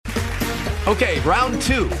Okay, round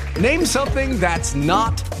two. Name something that's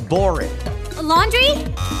not boring. A laundry?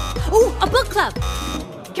 Ooh, a book club.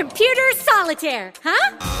 Computer solitaire,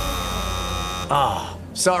 huh? Ah,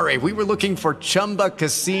 sorry, we were looking for Chumba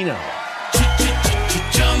Casino.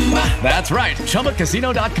 That's right,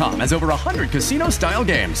 ChumbaCasino.com has over 100 casino-style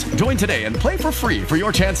games. Join today and play for free for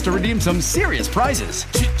your chance to redeem some serious prizes.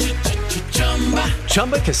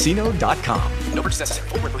 ChumbaCasino.com. No purchase necessary.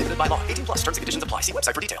 Void where prohibited by law. 18 plus terms and conditions apply. See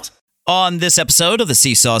website for details. On this episode of the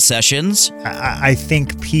Seesaw Sessions, I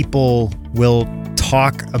think people will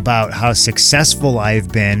talk about how successful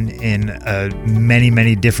I've been in many,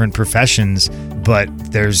 many different professions, but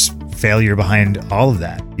there's failure behind all of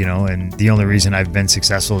that, and the only reason I've been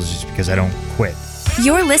successful is just because I don't quit.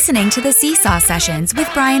 You're listening to the Seesaw Sessions with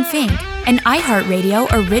Brian Fink, an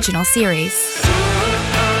iHeartRadio original series.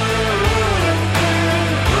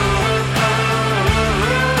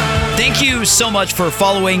 thank you so much for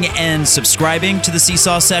following and subscribing to the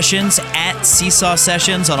Seesaw Sessions at Seesaw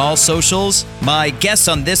Sessions on all socials. My guest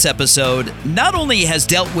on this episode not only has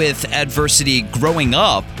dealt with adversity growing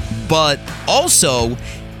up, but also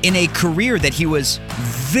in a career that he was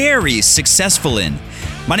very successful in.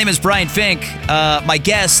 My name is Brian Fink. My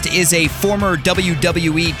guest is a former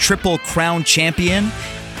WWE Triple Crown champion,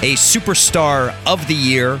 a Superstar of the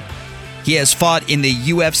Year. He has fought in the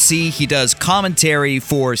UFC. He does commentary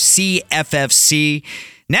for CFFC.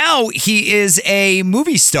 Now he is a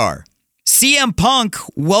movie star. CM Punk,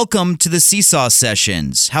 welcome to the Seesaw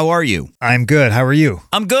Sessions. How are you? I'm good. How are you?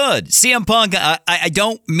 I'm good. CM Punk, I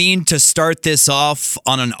don't mean to start this off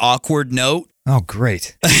on an awkward note. Oh,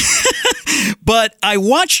 great. But I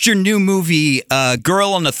watched your new movie,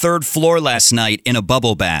 Girl on the Third Floor, last night in a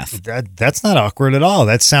bubble bath. That's not awkward at all.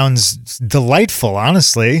 That sounds delightful,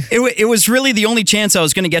 honestly. It was really the only chance I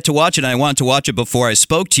was going to get to watch it, and I wanted to watch it before I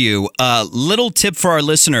spoke to you. Little tip for our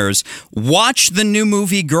listeners, watch the new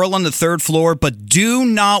movie, Girl on the Third Floor, but do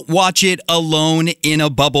not watch it alone in a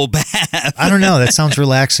bubble bath. I don't know. That sounds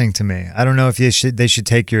relaxing to me. I don't know if they should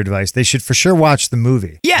take your advice. They should for sure watch the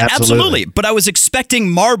movie. Yeah, absolutely. But I was expecting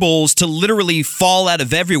marbles to literally fall out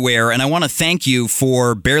of everywhere, and I want to thank you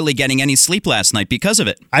for barely getting any sleep last night because of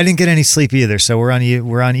it. I didn't get any sleep either, so we're on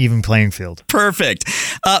even playing field. Perfect.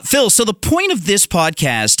 Phil, so the point of this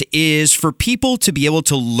podcast is for people to be able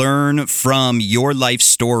to learn from your life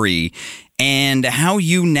story and how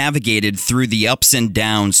you navigated through the ups and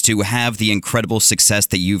downs to have the incredible success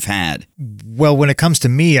that you've had. Well, when it comes to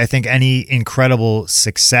me, I think any incredible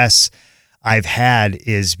success I've had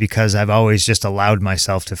is because I've always just allowed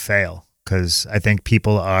myself to fail. Because I think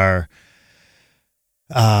people are,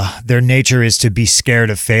 their nature is to be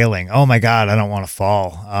scared of failing. Oh my God, I don't want to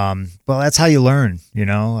fall. Well, that's how you learn,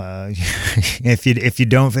 if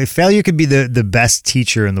failure could be the best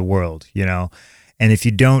teacher in the world, and if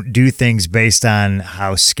you don't do things based on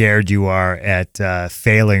how scared you are at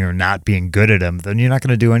failing or not being good at them, then you're not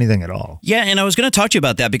going to do anything at all. Yeah, and I was going to talk to you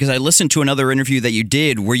about that because I listened to another interview that you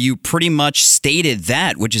did where you pretty much stated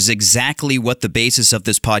that, which is exactly what the basis of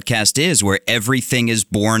this podcast is, where everything is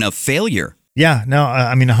born of failure. Yeah, no,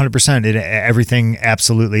 I mean 100%. Everything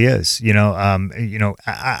absolutely is.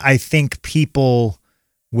 I think people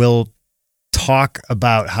will talk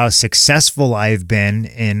about how successful I've been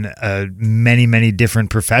in many, many different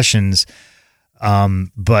professions,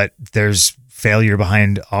 but there's failure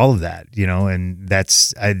behind all of that, and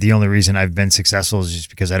that's the only reason I've been successful is just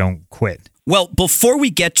because I don't quit. Well, before we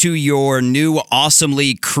get to your new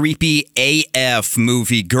awesomely creepy AF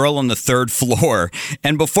movie, Girl on the Third Floor,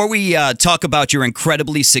 and before we talk about your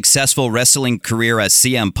incredibly successful wrestling career as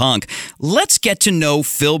CM Punk, let's get to know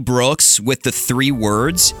Phil Brooks with the 3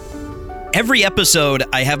 words. Every episode,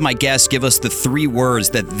 I have my guests give us the 3 words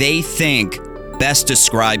that they think best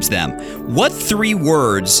describes them. What 3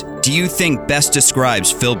 words do you think best describes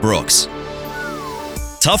Phil Brooks?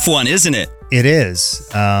 Tough one, isn't it? It is.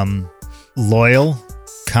 Loyal,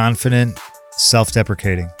 confident,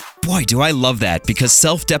 self-deprecating. Boy, do I love that, because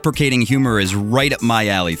self-deprecating humor is right up my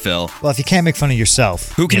alley, Phil. Well, if you can't make fun of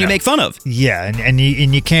yourself... Who can you make fun of? Yeah, and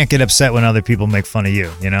you can't get upset when other people make fun of you,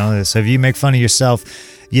 So if you make fun of yourself,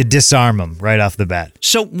 you disarm them right off the bat.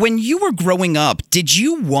 So when you were growing up, did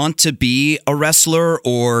you want to be a wrestler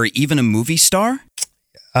or even a movie star?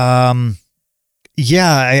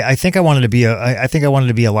 Yeah, I think I wanted to be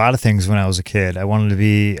a lot of things when I was a kid. I wanted to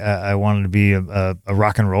be a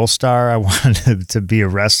rock and roll star. I wanted to be a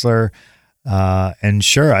wrestler. And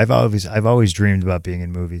sure, I've always dreamed about being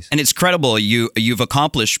in movies. And it's credible. You've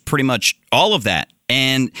accomplished pretty much all of that.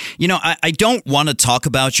 And, I don't want to talk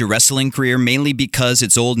about your wrestling career mainly because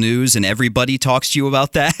it's old news and everybody talks to you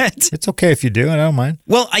about that. It's okay if you do. I don't mind.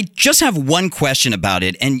 Well, I just have one question about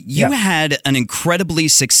it. And you had an incredibly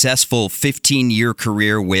successful 15-year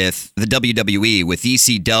career with the WWE, with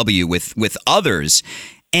ECW, with others.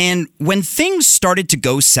 And when things started to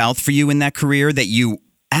go south for you in that career that you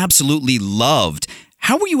absolutely loved,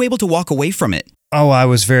 how were you able to walk away from it? Oh, I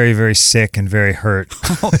was very, very sick and very hurt.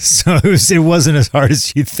 So it wasn't as hard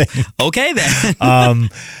as you think. Okay, then.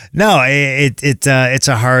 No, it's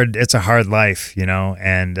a hard life,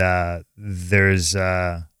 and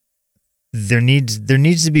there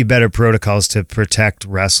needs to be better protocols to protect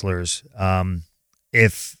wrestlers.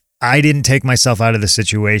 If I didn't take myself out of the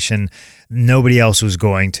situation, nobody else was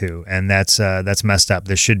going to, and that's messed up.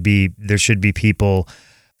 There should be people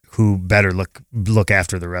who better look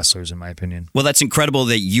after the wrestlers, in my opinion. Well, that's incredible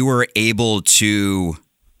that you were able to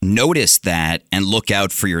notice that and look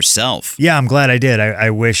out for yourself. Yeah, I'm glad I did. I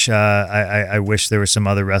wish I wish there were some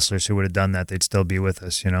other wrestlers who would have done that. They'd still be with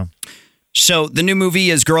us, So the new movie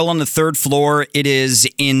is Girl on the Third Floor. It is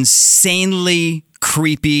insanely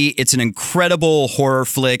creepy. It's an incredible horror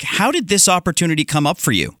flick. How did this opportunity come up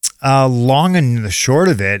for you? Long and the short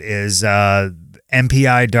of it is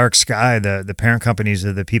MPI Dark Sky, the parent companies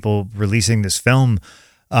of the people releasing this film,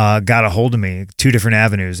 got a hold of me. Two different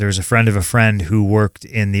avenues. There was a friend of a friend who worked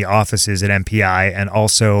in the offices at MPI, and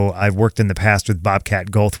also I've worked in the past with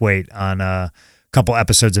Bobcat Goldthwait on a couple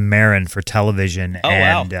episodes of Marin for television. Oh,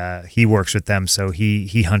 and wow. He works with them, so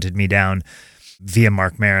he hunted me down via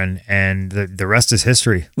Mark Maron, and the rest is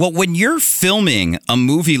history. Well, when you're filming a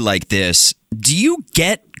movie like this, do you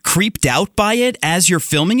get creeped out by it as you're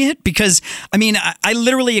filming it? Because, I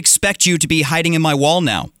literally expect you to be hiding in my wall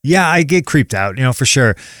now. Yeah, I get creeped out, for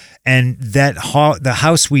sure. And the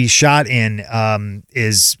house we shot in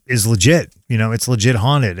is legit. It's legit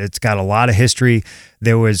haunted. It's got a lot of history.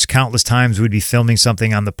 There was countless times we'd be filming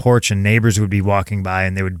something on the porch and neighbors would be walking by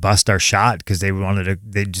and they would bust our shot because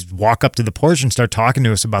they'd just walk up to the porch and start talking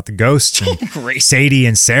to us about the ghosts and Sadie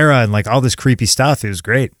and Sarah and like all this creepy stuff. It was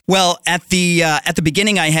great. Well, at the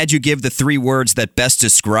beginning, I had you give the 3 words that best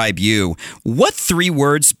describe you. What 3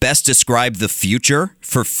 words best describe the future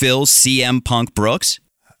for Phil CM Punk Brooks?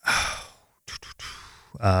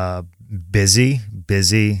 Busy,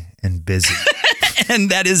 and busy. And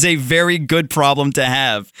that is a very good problem to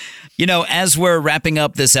have. As we're wrapping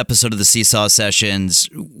up this episode of the Seesaw Sessions,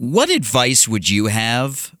 what advice would you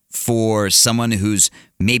have for someone who's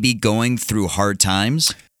maybe going through hard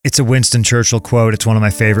times? It's a Winston Churchill quote. It's one of my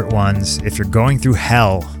favorite ones. If you're going through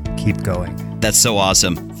hell, keep going. That's so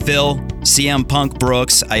awesome. Phil, CM Punk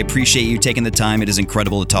Brooks, I appreciate you taking the time. It is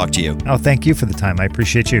incredible to talk to you. Oh, thank you for the time. I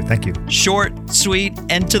appreciate you. Thank you. Short, sweet,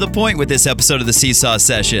 and to the point with this episode of the Seesaw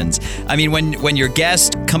Sessions. When your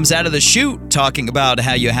guest comes out of the chute talking about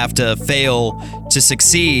how you have to fail to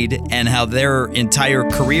succeed and how their entire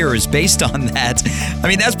career is based on that,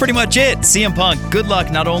 that's pretty much it. CM Punk, good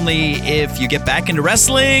luck not only if you get back into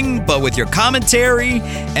wrestling, but with your commentary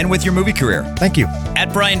and with your movie career. Thank you.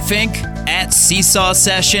 At Brian Fink, at Seesaw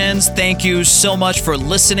Sessions, thank you so much for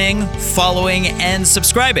listening, following, and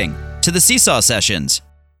subscribing to the Seesaw Sessions.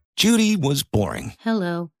 Judy was boring.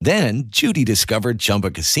 Hello. Then Judy discovered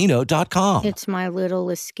ChumbaCasino.com. It's my little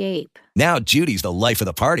escape. Now Judy's the life of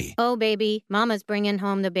the party. Oh, baby, mama's bringing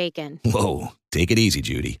home the bacon. Whoa, take it easy,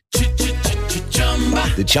 Judy.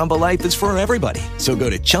 The Chumba life is for everybody. So go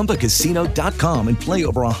to ChumbaCasino.com and play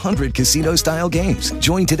over 100 casino-style games.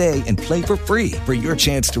 Join today and play for free for your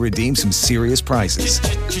chance to redeem some serious prizes.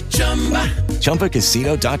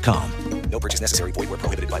 ChumbaCasino.com. No purchase necessary. Void where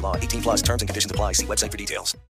prohibited by law. 18+ terms and conditions apply. See website for details.